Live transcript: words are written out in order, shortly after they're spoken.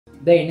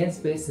The Indian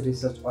Space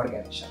Research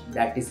Organization,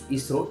 that is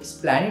ISRO, is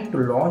planning to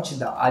launch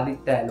the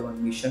Aditya L1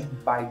 mission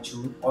by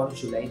June or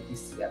July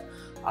this year.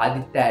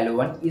 Aditya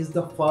L1 is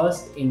the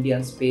first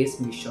Indian space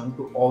mission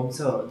to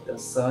observe the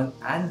Sun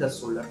and the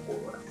solar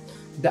corona.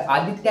 The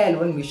Aditya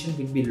L1 mission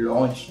will be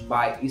launched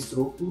by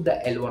ISRO to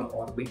the L1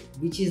 orbit,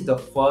 which is the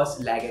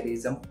first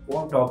logarithm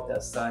point of the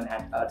Sun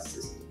and Earth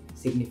system.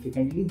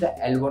 Significantly, the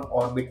L1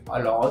 orbit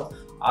allows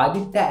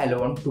Aditya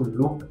L1 to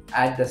look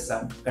at the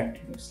Sun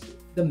continuously.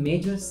 The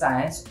major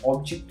science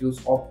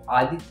objectives of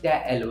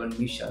Aditya L1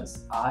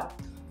 missions are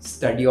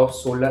study of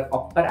solar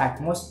upper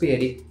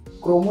atmospheric,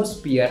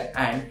 chromosphere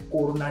and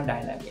corona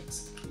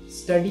dynamics,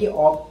 study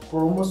of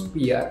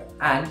chromosphere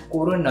and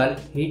coronal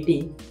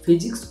heating,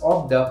 physics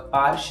of the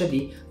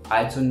partially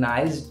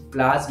ionized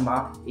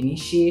plasma,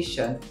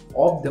 initiation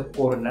of the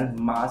coronal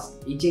mass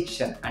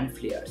ejection and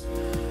flares.